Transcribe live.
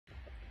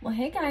Well,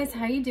 hey guys,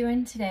 how you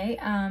doing today?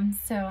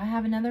 So I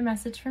have another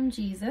message from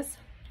Jesus.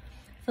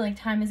 I feel like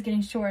time is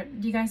getting short.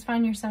 Do you guys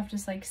find yourself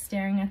just like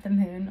staring at the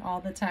moon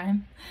all the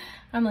time?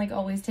 I'm like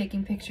always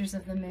taking pictures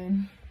of the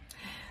moon.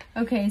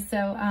 Okay,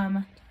 so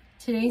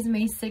today's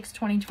May 6,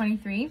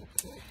 2023.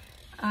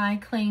 I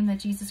claim that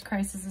Jesus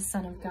Christ is the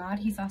Son of God.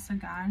 He's also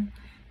God.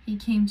 He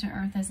came to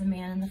earth as a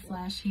man in the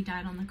flesh. He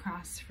died on the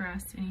cross for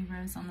us, and he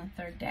rose on the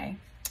third day.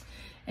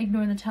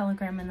 Ignore the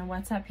Telegram and the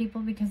WhatsApp people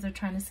because they're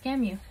trying to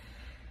scam you.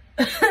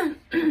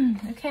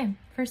 Okay,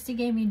 first he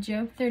gave me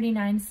Job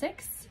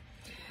 39:6,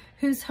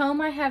 whose home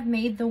I have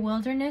made the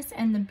wilderness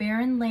and the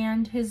barren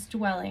land his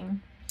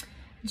dwelling.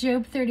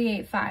 Job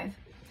 38:5,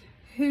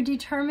 who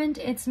determined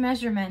its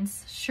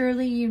measurements,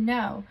 surely you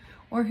know,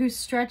 or who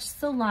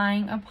stretched the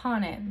line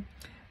upon it.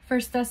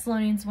 1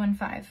 Thessalonians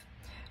 1:5,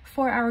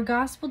 for our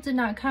gospel did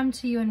not come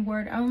to you in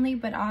word only,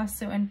 but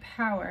also in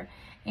power,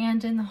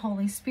 and in the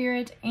Holy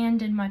Spirit,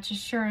 and in much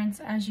assurance,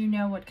 as you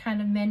know what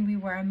kind of men we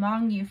were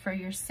among you for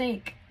your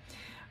sake.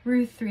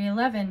 Ruth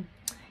 3:11,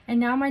 and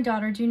now my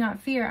daughter, do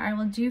not fear. I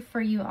will do for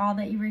you all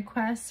that you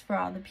request, for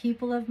all the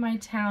people of my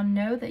town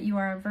know that you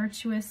are a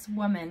virtuous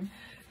woman.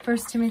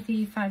 1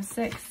 Timothy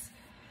 5:6.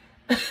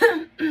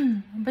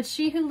 But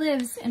she who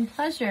lives in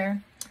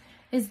pleasure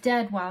is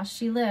dead while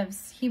she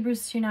lives.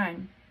 Hebrews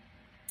 2:9.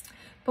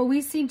 But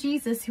we see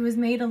Jesus, who was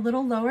made a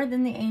little lower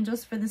than the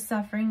angels for the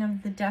suffering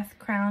of death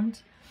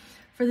crowned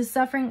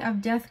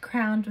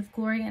with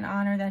glory and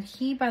honor, that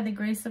he, by the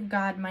grace of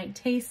God, might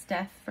taste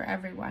death for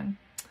everyone.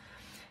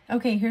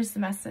 Okay, here's the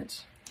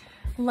message.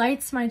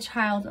 Lights, my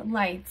child,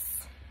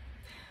 lights.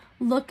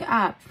 Look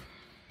up.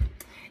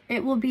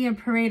 It will be a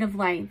parade of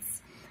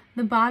lights.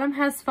 The bottom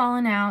has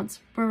fallen out.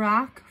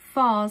 Barak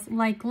falls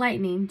like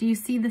lightning. Do you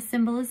see the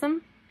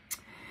symbolism?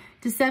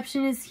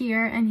 Deception is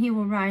here, and he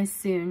will rise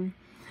soon.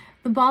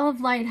 The ball of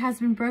light has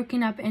been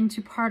broken up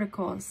into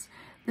particles.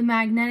 The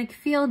magnetic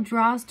field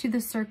draws to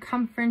the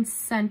circumference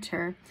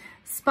center.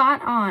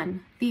 Spot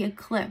on, the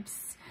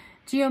eclipse.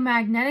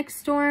 Geomagnetic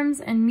storms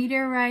and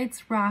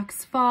meteorites,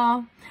 rocks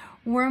fall.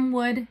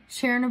 Wormwood,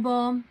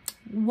 Chernobyl,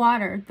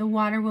 water. The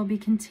water will be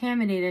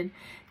contaminated.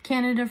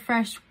 Canada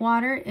fresh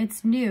water,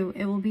 it's new.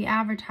 It will be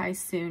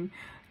advertised soon.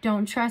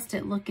 Don't trust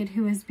it. Look at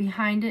who is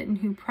behind it and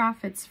who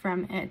profits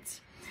from it.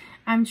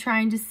 I'm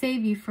trying to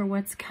save you for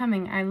what's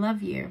coming. I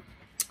love you.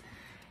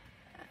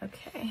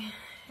 Okay.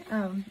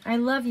 I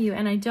love you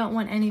and I don't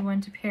want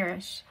anyone to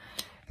perish.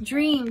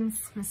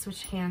 Dreams. I'm going to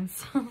switch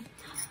hands.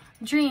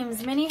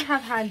 Dreams. Many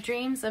have had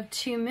dreams of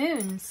two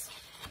moons.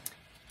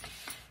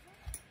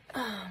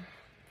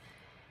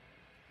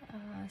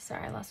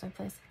 Sorry, I lost my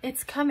place.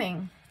 It's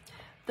coming.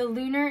 The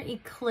lunar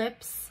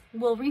eclipse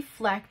will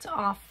reflect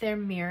off their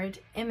mirrored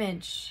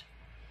image,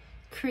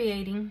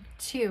 creating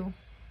two.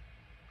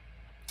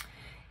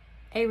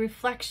 A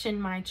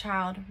reflection, my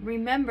child.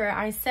 Remember,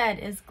 I said,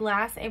 is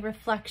glass a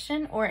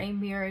reflection or a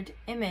mirrored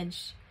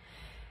image?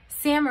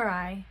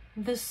 Samurai.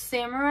 The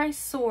samurai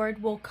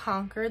sword will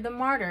conquer the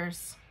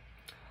martyrs.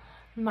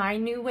 My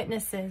new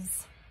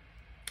witnesses.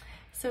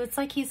 So it's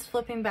like he's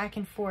flipping back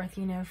and forth,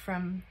 you know,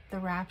 from the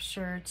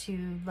Rapture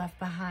to Left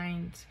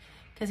Behind,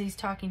 because he's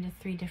talking to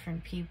three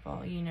different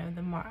people, you know,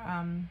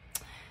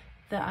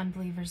 the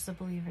unbelievers, the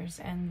believers,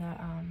 and the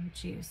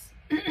Jews.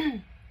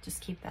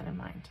 Just keep that in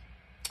mind.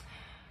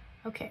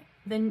 Okay,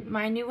 then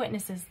my new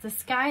witnesses. The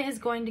sky is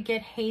going to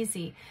get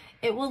hazy.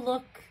 It will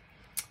look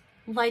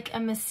like a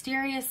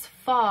mysterious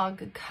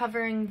fog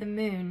covering the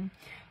moon.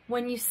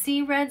 When you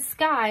see red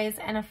skies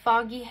and a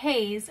foggy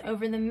haze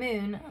over the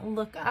moon,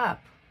 look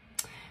up.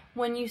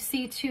 When you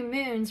see two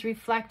moons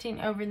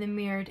reflecting over the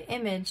mirrored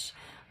image,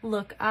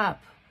 look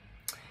up.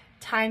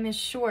 Time is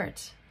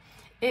short.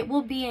 It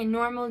will be a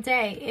normal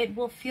day. It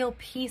will feel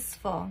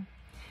peaceful.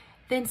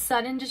 Then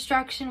sudden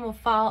destruction will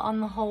fall on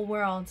the whole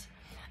world.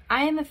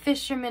 I am a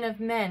fisherman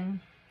of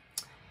men.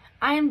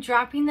 I am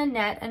dropping the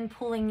net and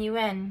pulling you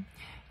in.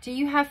 Do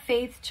you have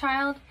faith,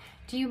 child?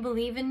 Do you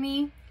believe in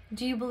me?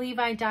 Do you believe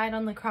I died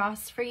on the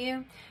cross for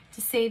you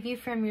to save you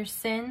from your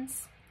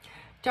sins?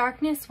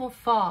 Darkness will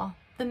fall.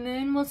 The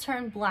moon will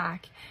turn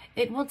black.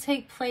 It will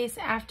take place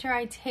after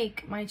I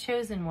take my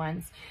chosen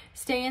ones.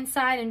 Stay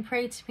inside and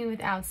pray to me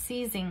without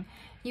ceasing.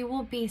 You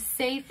will be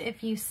safe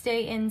if you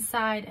stay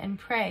inside and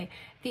pray.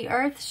 The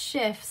earth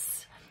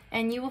shifts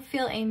and you will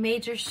feel a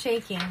major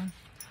shaking.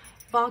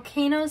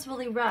 Volcanoes will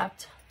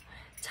erupt.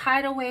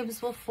 Tidal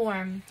waves will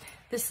form.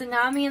 The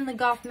tsunami in the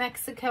Gulf of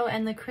Mexico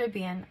and the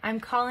Caribbean. I'm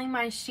calling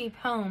my sheep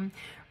home.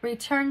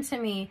 Return to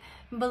me.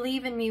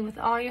 Believe in me with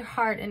all your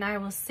heart and I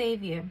will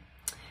save you.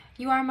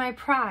 You are my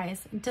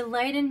prize.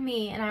 Delight in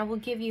me and I will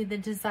give you the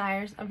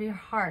desires of your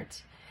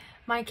heart.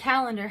 My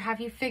calendar, have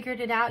you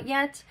figured it out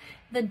yet?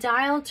 The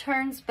dial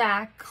turns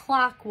back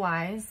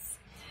clockwise.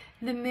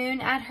 The moon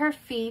at her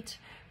feet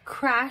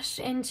crashed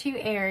into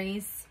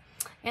Aries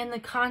and the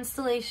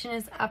constellation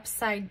is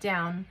upside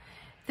down.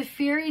 The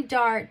fiery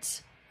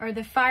dart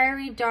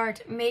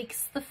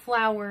makes the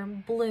flower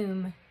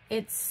bloom.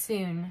 It's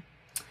soon.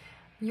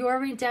 Your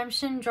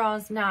redemption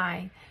draws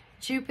nigh.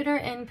 Jupiter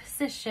in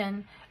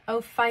position,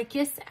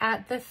 Ophiuchus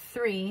at the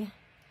 3.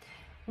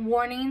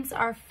 Warnings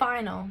are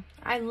final.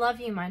 I love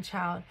you, my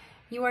child.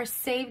 You are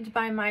saved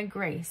by my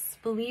grace.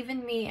 Believe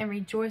in me and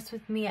rejoice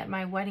with me at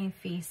my wedding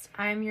feast.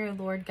 I am your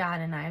Lord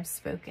God, and I have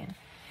spoken.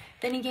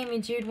 Then he gave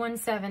me Jude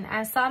 1:7.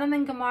 As Sodom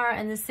and Gomorrah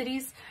and the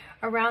cities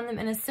around them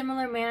in a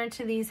similar manner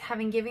to these,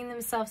 having given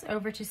themselves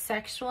over to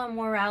sexual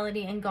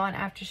immorality and gone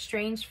after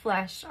strange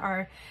flesh,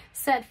 are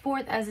set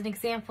forth as an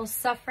example,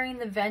 suffering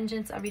the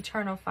vengeance of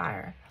eternal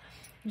fire.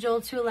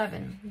 Joel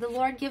 2:11. The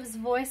Lord gives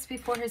voice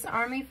before his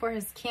army, for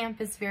his camp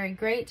is very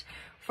great.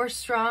 For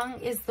strong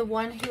is the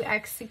one who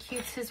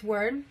executes his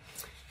word.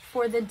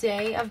 For the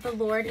day of the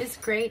Lord is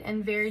great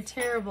and very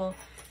terrible.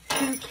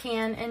 Who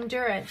can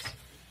endure it?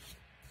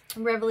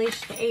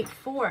 Revelation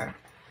 8:4.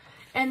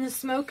 And the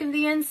smoke of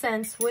the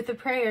incense with the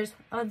prayers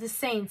of the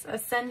saints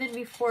ascended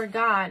before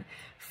God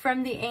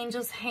from the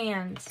angel's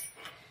hand.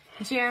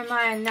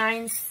 Jeremiah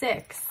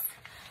 9:6.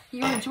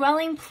 Your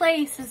dwelling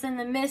place is in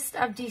the midst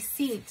of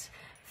deceit.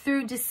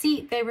 Through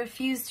deceit they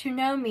refuse to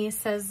know me,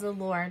 says the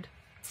Lord.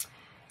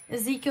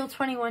 Ezekiel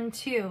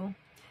 21:2.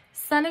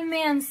 Son of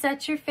man,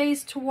 set your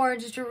face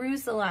towards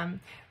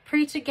Jerusalem.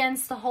 Preach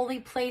against the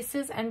holy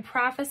places and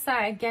prophesy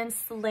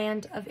against the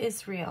land of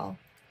Israel.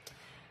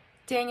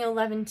 Daniel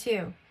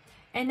 11:2.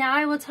 And now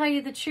I will tell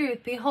you the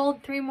truth.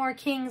 Behold, 3 more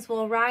kings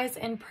will arise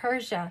in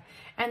Persia,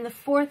 and the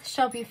 4th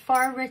shall be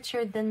far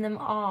richer than them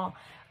all.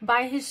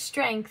 By his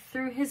strength,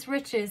 through his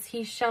riches,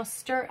 he shall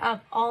stir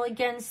up all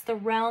against the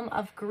realm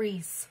of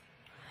Greece.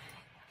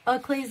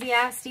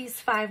 Ecclesiastes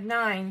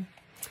 5:9.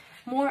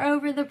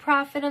 Moreover, the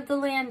profit of the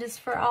land is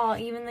for all,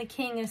 even the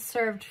king is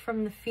served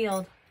from the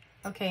field.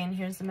 Okay, and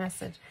here's the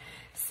message.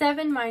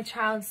 7, my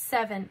child,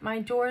 7. My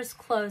doors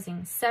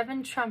closing.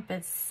 7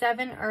 trumpets,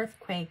 7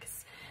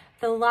 earthquakes.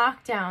 The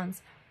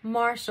lockdowns,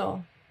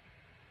 martial.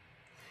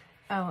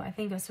 Oh, I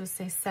think I was supposed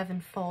to say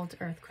 7-fold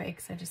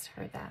earthquakes. I just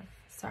heard that.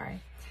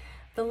 Sorry.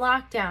 The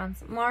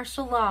lockdowns,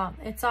 martial law,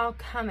 it's all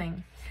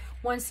coming.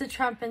 Once the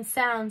trumpet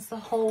sounds, the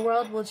whole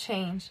world will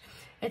change.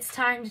 It's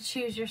time to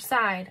choose your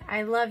side.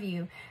 I love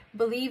you.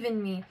 Believe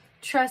in me.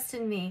 Trust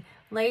in me.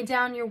 Lay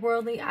down your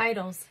worldly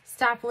idols.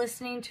 Stop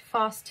listening to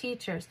false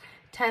teachers.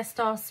 Test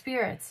all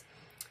spirits.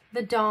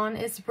 The dawn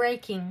is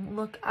breaking.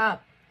 Look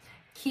up.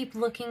 Keep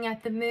looking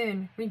at the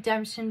moon.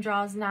 Redemption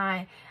draws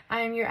nigh.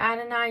 I am your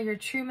Adonai, your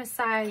true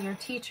Messiah, your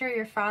teacher,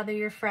 your father,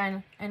 your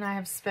friend, and I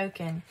have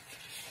spoken.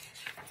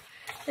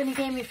 Then he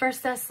gave me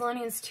 1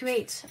 Thessalonians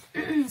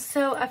 2:8.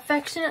 So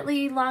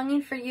affectionately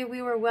longing for you,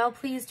 we were well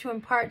pleased to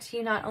impart to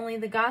you not only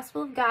the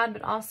gospel of God,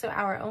 but also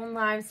our own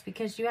lives,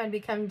 because you had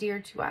become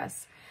dear to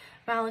us.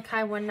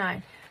 Malachi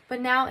 1:9.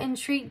 But now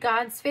entreat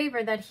God's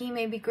favor, that he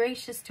may be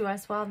gracious to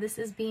us while this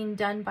is being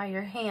done by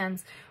your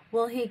hands.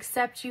 Will he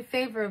accept you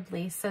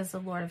favorably, says the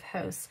Lord of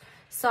hosts.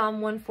 Psalm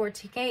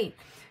 148.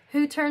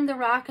 Who turned the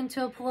rock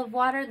into a pool of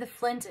water, the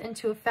flint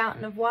into a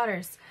fountain of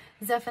waters?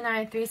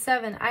 Zephaniah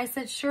 3:7. I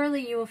said,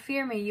 surely you will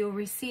fear me. You will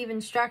receive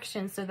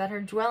instruction so that her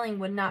dwelling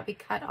would not be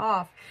cut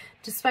off,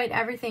 despite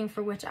everything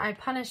for which I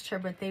punished her.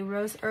 But they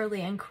rose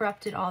early and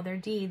corrupted all their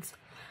deeds.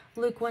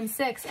 Luke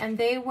 1:6. And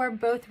they were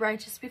both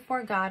righteous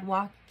before God,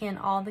 walking in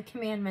all the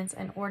commandments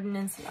and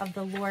ordinances of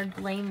the Lord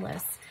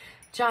blameless.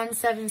 John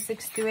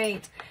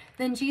 7:6-8.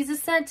 Then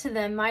Jesus said to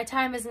them, my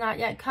time is not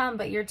yet come,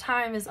 but your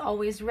time is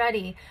always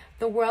ready.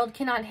 The world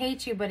cannot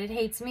hate you, but it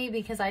hates me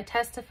because I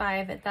testify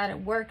of it, that its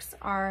works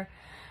are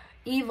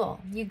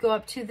evil. You go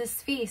up to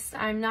this feast.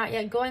 I am not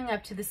yet going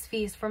up to this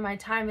feast, for my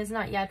time is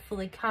not yet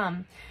fully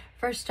come.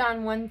 1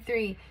 John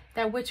 1:3.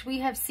 That which we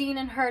have seen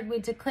and heard we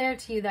declare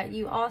to you, that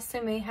you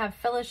also may have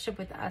fellowship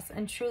with us.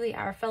 And truly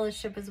our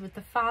fellowship is with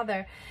the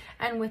Father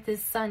and with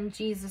his Son,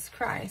 Jesus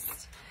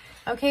Christ.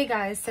 Okay,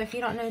 guys, so if you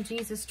don't know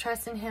Jesus,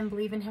 trust in him,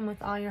 believe in him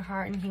with all your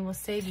heart, and he will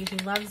save you. He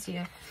loves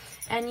you.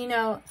 And, you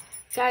know,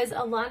 guys,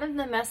 a lot of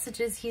the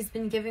messages he's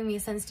been giving me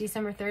since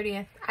December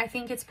 30th, I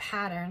think it's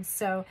patterns.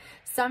 So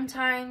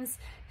sometimes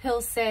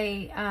he'll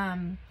say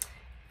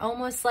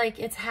almost like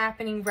it's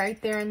happening right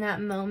there in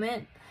that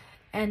moment,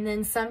 and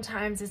then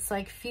sometimes it's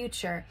like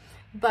future.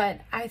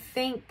 But I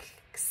think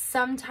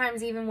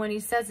sometimes even when he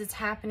says it's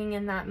happening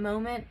in that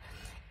moment,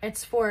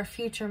 it's for a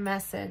future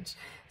message.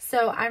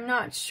 So I'm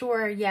not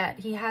sure yet.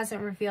 He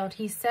hasn't revealed.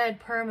 He said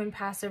Purim and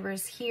Passover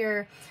is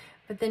here,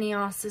 but then he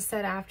also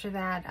said after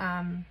that,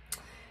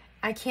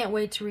 I can't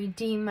wait to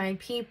redeem my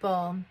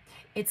people.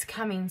 It's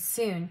coming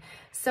soon.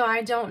 So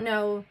I don't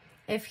know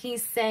if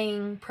he's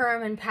saying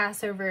Purim and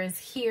Passover is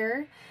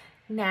here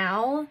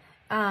now,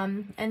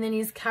 and then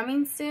he's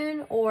coming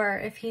soon, or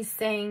if he's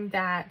saying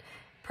that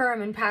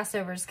Purim and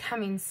Passover is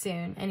coming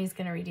soon and he's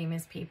going to redeem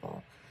his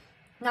people.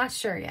 Not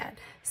sure yet.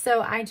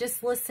 So I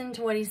just listen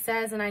to what he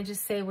says, and I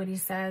just say what he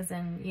says,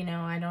 and, you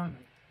know,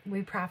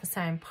 we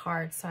prophesy in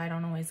parts, so I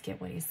don't always get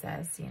what he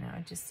says, you know,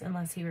 just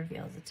unless he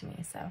reveals it to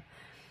me. So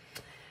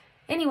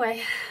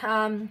anyway,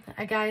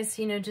 guys,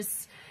 you know,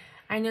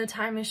 I know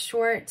time is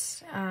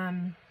short.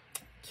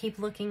 Keep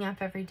looking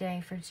up every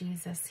day for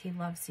Jesus. He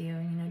loves you,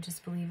 and, you know,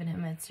 just believe in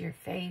him. It's your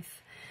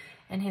faith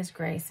and his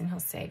grace, and he'll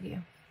save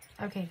you.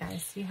 Okay,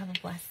 guys, you have a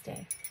blessed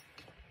day.